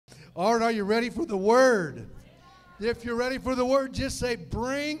All right, are you ready for the word? If you're ready for the word, just say,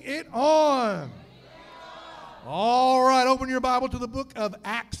 bring it on. All right, open your Bible to the book of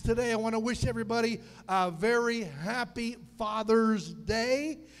Acts today. I want to wish everybody a very happy Father's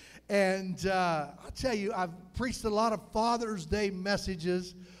Day. And I'll tell you, I've preached a lot of Father's Day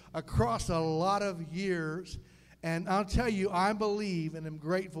messages across a lot of years. And I'll tell you, I believe and am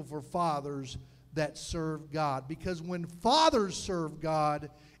grateful for fathers that serve God. Because when fathers serve God,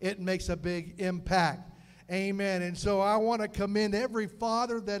 it makes a big impact. Amen. And so I want to commend every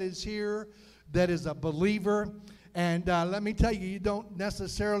father that is here that is a believer. And let me tell you, you don't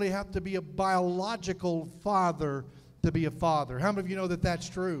necessarily have to be a biological father to be a father. How many of you know that that's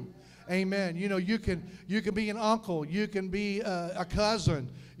true? Amen. You know, you can be an uncle. You can be a cousin.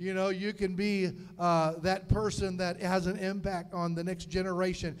 You know, you can be that person that has an impact on the next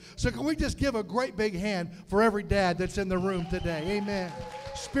generation. So can we just give a great big hand for every dad that's in the room today? Amen.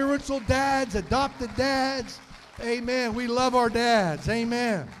 Spiritual dads, adopted dads. Amen. We love our dads.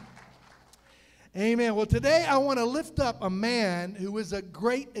 Amen. Amen. Well, today I want to lift up a man who is a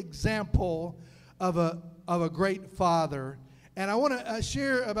great example of a great father. And I want to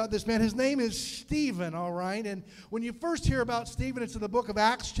share about this man. His name is Stephen, all right? And when you first hear about Stephen, it's in the book of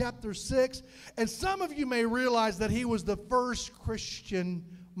Acts chapter 6. And some of you may realize that he was the first Christian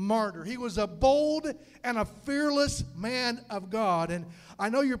martyr. He was a bold and a fearless man of God. And I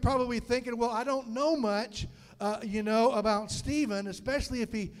know you're probably thinking, well, I don't know much, about Stephen, especially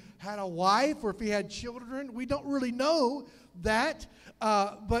if he had a wife or if he had children. We don't really know that.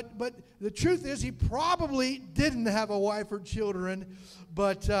 But the truth is he probably didn't have a wife or children,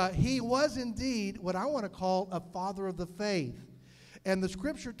 but he was indeed what I want to call a father of the faith. And the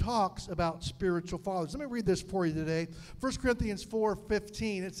scripture talks about spiritual fathers. Let me read this for you today. 1 Corinthians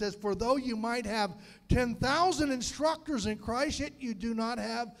 4:15. It says, "For though you might have 10,000 instructors in Christ, yet you do not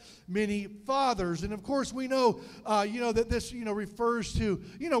have many fathers." And of course, we know, that this, refers to,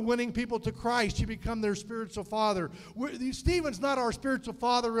 winning people to Christ. You become their spiritual father. Stephen's not our spiritual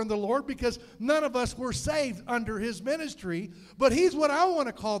father in the Lord because none of us were saved under his ministry. But he's what I want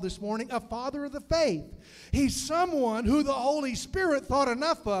to call this morning a father of the faith. He's someone who the Holy Spirit thought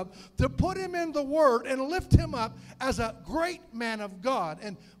enough of to put him in the Word and lift him up as a great man of God.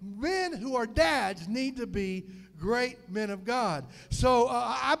 And men who are dads need to be great men of God. So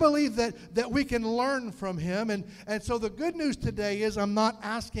I believe that we can learn from him. And so the good news today is I'm not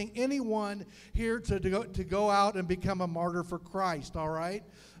asking anyone here to go out and become a martyr for Christ, all right?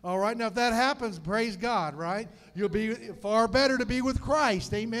 All right, now if that happens, praise God, right? You'll be far better to be with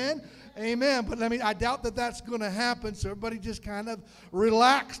Christ, amen? Amen. But I doubt that that's going to happen, so everybody just kind of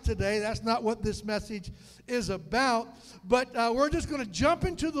relax today. That's not what this message is about. But we're just going to jump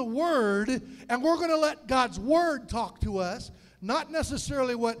into the Word, and we're going to let God's Word talk to us. Not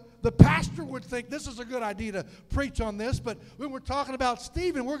necessarily what the pastor would think, this is a good idea to preach on this, but when we're talking about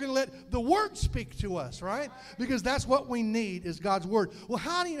Stephen, we're going to let the Word speak to us, right? Because that's what we need is God's Word. Well,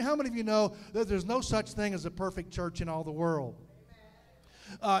 how many of you know that there's no such thing as a perfect church in all the world?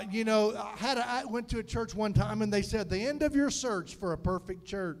 I went to a church one time and they said, the end of your search for a perfect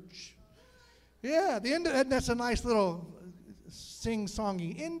church. Yeah, that's a nice little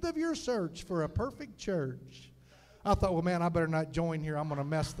sing-songy, end of your search for a perfect church. I thought, well, man, I better not join here. I'm going to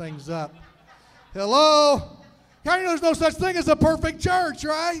mess things up. Hello? There's no such thing as a perfect church,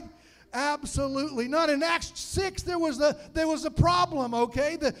 right? Absolutely not. In Acts 6, there was a problem,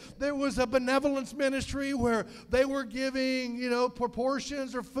 okay? There was a benevolence ministry where they were giving,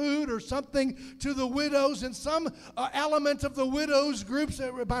 proportions or food or something to the widows, and some element of the widows groups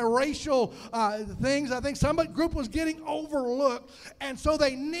by racial things. I think some group was getting overlooked, and so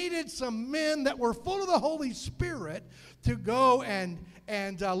they needed some men that were full of the Holy Spirit to go and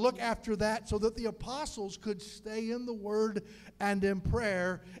look after that so that the apostles could stay in the Word and in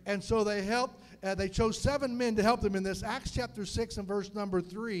prayer. And so they chose 7 men to help them in this. Acts chapter 6 and verse number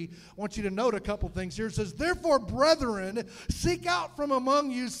 3. I want you to note a couple things here. It says, "Therefore, brethren, seek out from among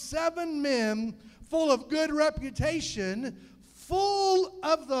you 7 men full of good reputation, full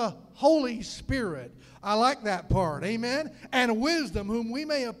of the Holy Spirit." I like that part. Amen. "And wisdom, whom we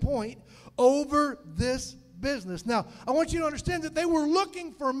may appoint over this business." Now, I want you to understand that they were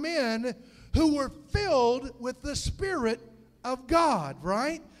looking for men who were filled with the Spirit of God,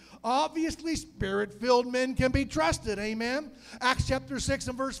 right? Obviously, Spirit-filled men can be trusted, amen? Acts chapter 6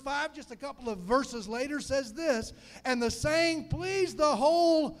 and verse 5, just a couple of verses later, says this, "And the saying pleased the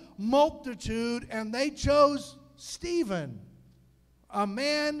whole multitude, and they chose Stephen, a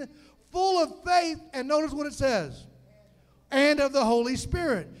man full of faith," and notice what it says, "and of the Holy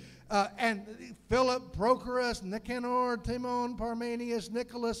Spirit." And Philip, Prochorus, Nicanor, Timon, Parmenius,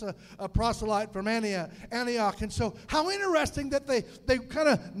 Nicholas, a proselyte from Antioch. And so how interesting that they kind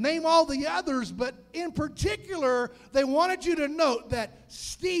of name all the others, but in particular, they wanted you to note that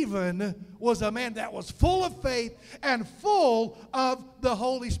Stephen was a man that was full of faith and full of the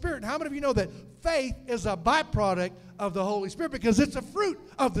Holy Spirit. And how many of you know that faith is a byproduct of the Holy Spirit because it's a fruit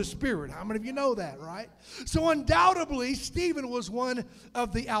of the Spirit? How many of you know that, right? So undoubtedly, Stephen was one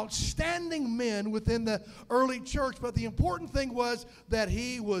of the outstanding men within the early church, but the important thing was that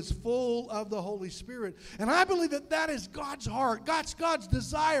he was full of the Holy Spirit. And I believe that that is God's heart, God's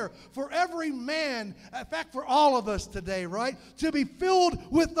desire for every man, in fact, for all of us today, right? To be filled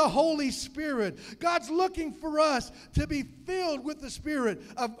with the Holy Spirit. God's looking for us to be filled with the Spirit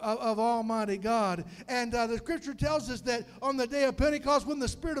of Almighty God. And the Scripture tells us that on the day of Pentecost, when the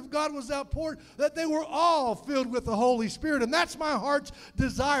Spirit of God was outpoured, that they were all filled with the Holy Spirit. And that's my heart's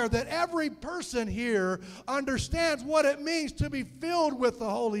desire, that every person here understands what it means to be filled with the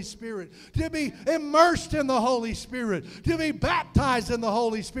Holy Spirit, to be immersed in the Holy Spirit, to be baptized in the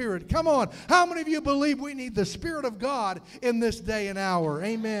Holy Spirit. Come on. How many of you believe we need the Spirit of God in this day and hour?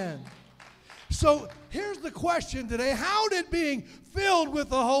 Amen. So here's the question today. How did being filled with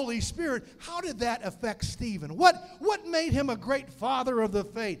the Holy Spirit, how did that affect Stephen? What made him a great father of the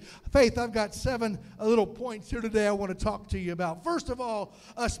faith? I've got 7 little points here today I want to talk to you about. First of all,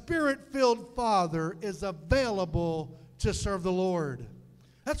 a Spirit-filled father is available to serve the Lord.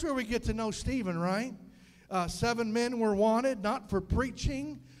 That's where we get to know Stephen, right? 7 men were wanted, not for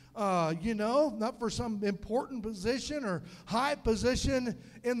preaching, not for some important position or high position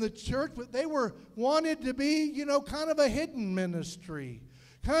in the church, but they were wanted to be, kind of a hidden ministry,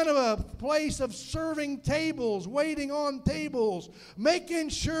 kind of a place of serving tables, waiting on tables, making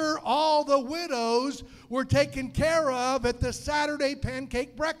sure all the widows were taken care of at the Saturday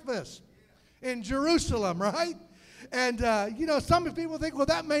pancake breakfast in Jerusalem, right? And, some people think, well,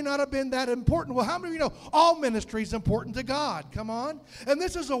 that may not have been that important. Well, how many of you know all ministry is important to God? Come on. And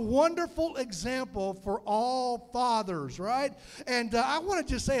this is a wonderful example for all fathers, right? And I want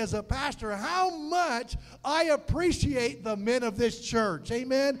to just say as a pastor how much I appreciate the men of this church.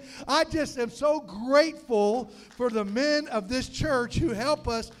 Amen. I just am so grateful for the men of this church who help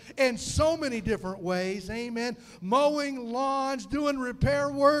us in so many different ways. Amen. Mowing lawns, doing repair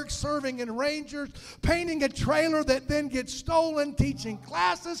work, serving in Rangers, painting a trailer that then gets stolen, teaching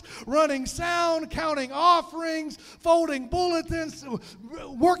classes, running sound, counting offerings, folding bulletins,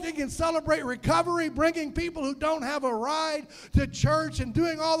 working in Celebrate Recovery, bringing people who don't have a ride to church and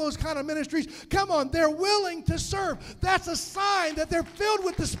doing all those kind of ministries. Come on, they're willing to serve. That's a sign that they're filled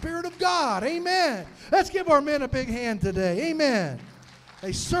with the Spirit of God. Amen. Let's give our men a big hand today. Amen.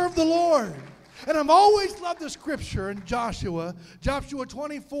 They serve the Lord. And I've always loved the scripture in Joshua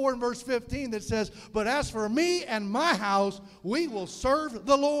 24 and verse 15 that says, "But as for me and my house, we will serve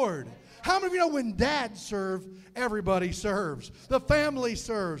the Lord." How many of you know when dads serve, everybody serves? The family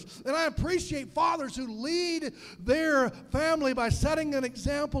serves. And I appreciate fathers who lead their family by setting an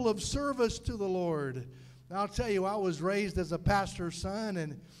example of service to the Lord. Now, I'll tell you, I was raised as a pastor's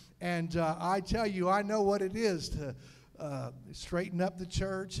son, and I tell you, I know what it is to straighten up the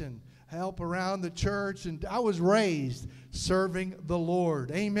church and help around the church, and I was raised serving the Lord.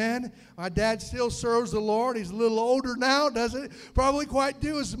 Amen. My dad still serves the Lord. He's a little older now, doesn't probably quite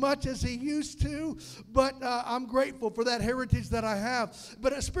do as much as he used to, but I'm grateful for that heritage that I have.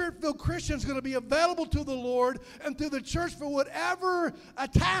 But a Spirit-filled Christian is going to be available to the Lord and through the church for whatever a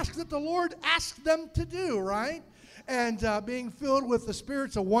task that the Lord asks them to do, right? And being filled with the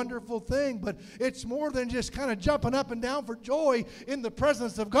Spirit's a wonderful thing, but it's more than just kind of jumping up and down for joy in the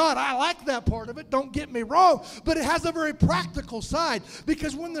presence of God. I like that part of it, don't get me wrong, but it has a very practical side,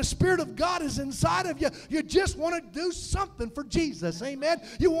 because when the Spirit of God is inside of you, you just want to do something for Jesus, amen?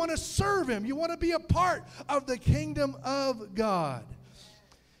 You want to serve Him. You want to be a part of the kingdom of God.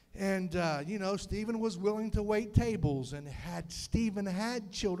 And, Stephen was willing to wait tables. And had Stephen had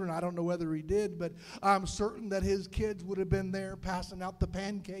children, I don't know whether he did, but I'm certain that his kids would have been there passing out the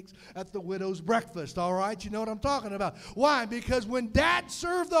pancakes at the widow's breakfast. All right? You know what I'm talking about. Why? Because when dad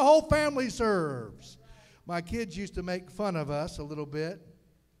serves, the whole family serves. My kids used to make fun of us a little bit.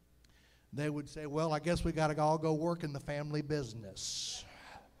 They would say, well, I guess we got to all go work in the family business.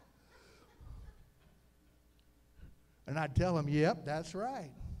 And I'd tell them, yep, that's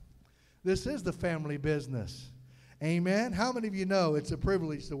right. This is the family business. Amen. How many of you know it's a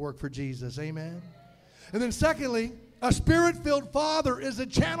privilege to work for Jesus? Amen. And then secondly, a Spirit-filled father is a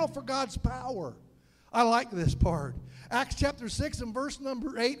channel for God's power. I like this part. Acts chapter 6 and verse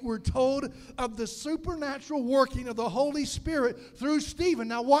number 8, we're told of the supernatural working of the Holy Spirit through Stephen.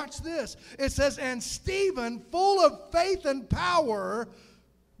 Now watch this. It says, and Stephen, full of faith and power,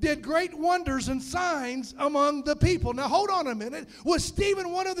 did great wonders and signs among the people. Now hold on a minute. Was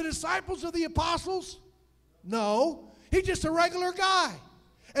Stephen one of the disciples of the apostles? No. He's just a regular guy.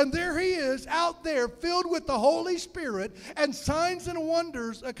 And there he is out there filled with the Holy Spirit, and signs and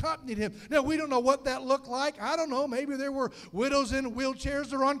wonders accompanied him. Now, we don't know what that looked like. I don't know. Maybe there were widows in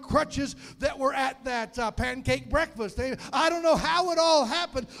wheelchairs or on crutches that were at that pancake breakfast. I don't know how it all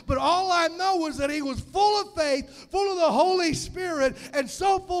happened, but all I know is that he was full of faith, full of the Holy Spirit, and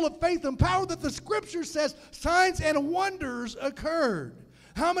so full of faith and power that the Scripture says signs and wonders occurred.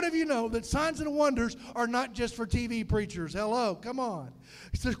 How many of you know that signs and wonders are not just for TV preachers? Hello, come on.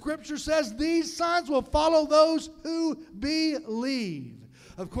 The Scripture says these signs will follow those who believe.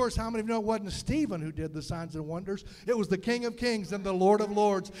 Of course, how many of you know it wasn't Stephen who did the signs and wonders? It was the King of Kings and the Lord of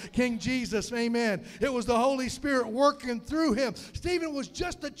Lords, King Jesus, amen. It was the Holy Spirit working through him. Stephen was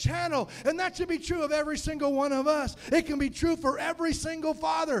just a channel, and that should be true of every single one of us. It can be true for every single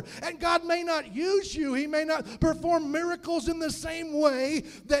father. And God may not use you. He may not perform miracles in the same way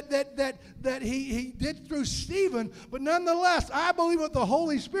that he did through Stephen, but nonetheless, I believe that the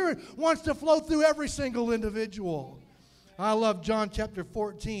Holy Spirit wants to flow through every single individual. I love John chapter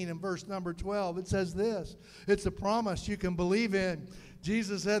 14 and verse number 12. It says this. It's a promise you can believe in.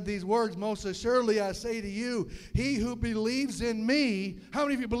 Jesus said these words, most assuredly I say to you, he who believes in me. How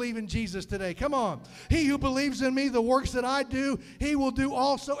many of you believe in Jesus today? Come on. He who believes in me, the works that I do, he will do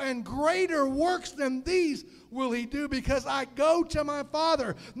also, and greater works than these will he do, because I go to my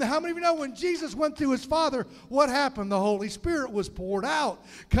Father. Now, how many of you know when Jesus went to his Father, what happened? The Holy Spirit was poured out.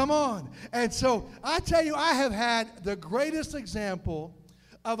 Come on. And so I tell you, I have had the greatest example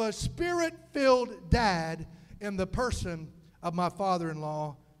of a Spirit-filled dad in the person of my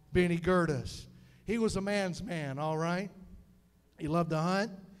father-in-law, Benny Gertis. He was a man's man, all right? He loved to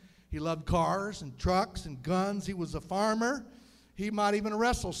hunt. He loved cars and trucks and guns. He was a farmer. He might even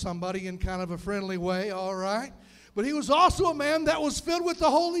wrestle somebody in kind of a friendly way, all right? But he was also a man that was filled with the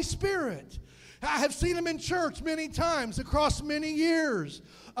Holy Spirit. I have seen him in church many times across many years.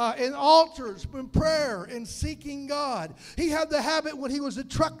 In altars, in prayer, in seeking God. He had the habit when he was a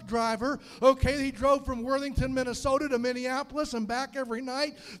truck driver, he drove from Worthington, Minnesota to Minneapolis and back every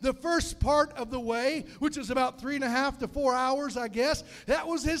night. The first part of the way, which is about 3.5 to 4 hours, I guess, that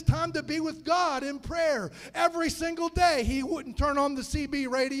was his time to be with God in prayer. Every single day, he wouldn't turn on the CB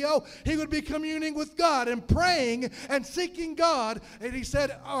radio. He would be communing with God and praying and seeking God. And he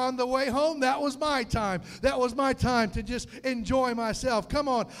said, on the way home, that was my time. That was my time to just enjoy myself. Come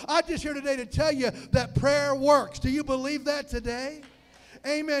on. I'm just here today to tell you that prayer works. Do you believe that today?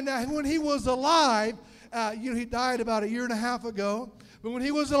 Amen. Now, when he was alive, he died about 1.5 years ago. But when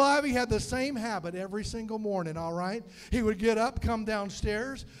he was alive, he had the same habit every single morning, all right? He would get up, come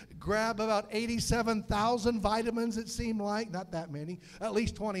downstairs, grab about 87,000 vitamins, it seemed like. Not that many, at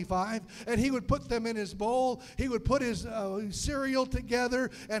least 25. And he would put them in his bowl. He would put his cereal together,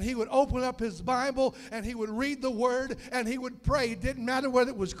 and he would open up his Bible, and he would read the Word, and he would pray. It didn't matter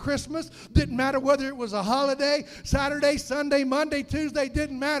whether it was Christmas, didn't matter whether it was a holiday, Saturday, Sunday, Monday, Tuesday,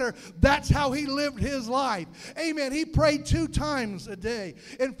 didn't matter. That's how he lived his life. Amen. He prayed 2 times a day.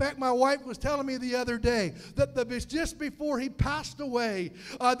 In fact, my wife was telling me the other day that just before he passed away,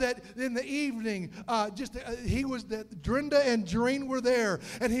 that in the evening, Drinda and Doreen were there,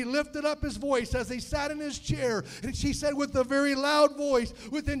 and he lifted up his voice as he sat in his chair, and she said with a very loud voice,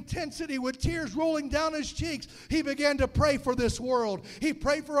 with intensity, with tears rolling down his cheeks, he began to pray for this world. He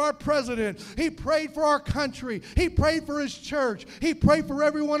prayed for our president. He prayed for our country. He prayed for his church. He prayed for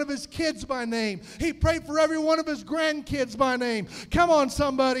every one of his kids by name. He prayed for every one of his grandkids by name. Come on,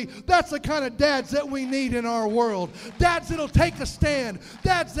 somebody. That's the kind of dads that we need in our world. Dads that'll take a stand.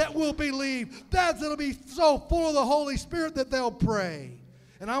 Dads that will believe. Dads that'll be so full of the Holy Spirit that they'll pray.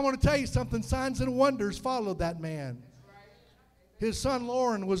 And I want to tell you something. Signs and wonders followed that man. His son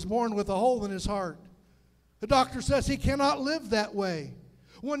Lauren was born with a hole in his heart. The doctor says he cannot live that way.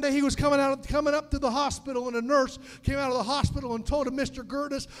 One day he was coming up to the hospital, and a nurse came out of the hospital and told him, Mr.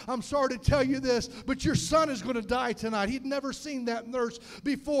 Gertis, I'm sorry to tell you this, but your son is going to die tonight. He'd never seen that nurse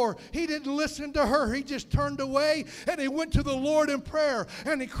before. He didn't listen to her. He just turned away, and he went to the Lord in prayer,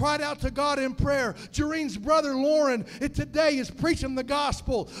 and he cried out to God in prayer. Doreen's brother, Lauren, today is preaching the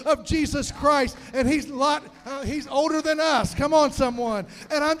gospel of Jesus Christ, and he's older than us. Come on, someone.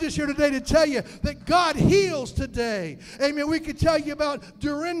 And I'm just here today to tell you that God heals today. Amen. We could tell you about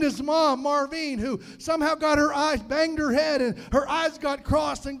Dorinda's mom, Marvine, who somehow got her eyes, banged her head, and her eyes got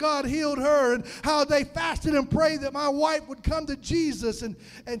crossed, and God healed her, and how they fasted and prayed that my wife would come to Jesus, and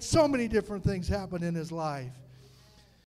so many different things happened in his life.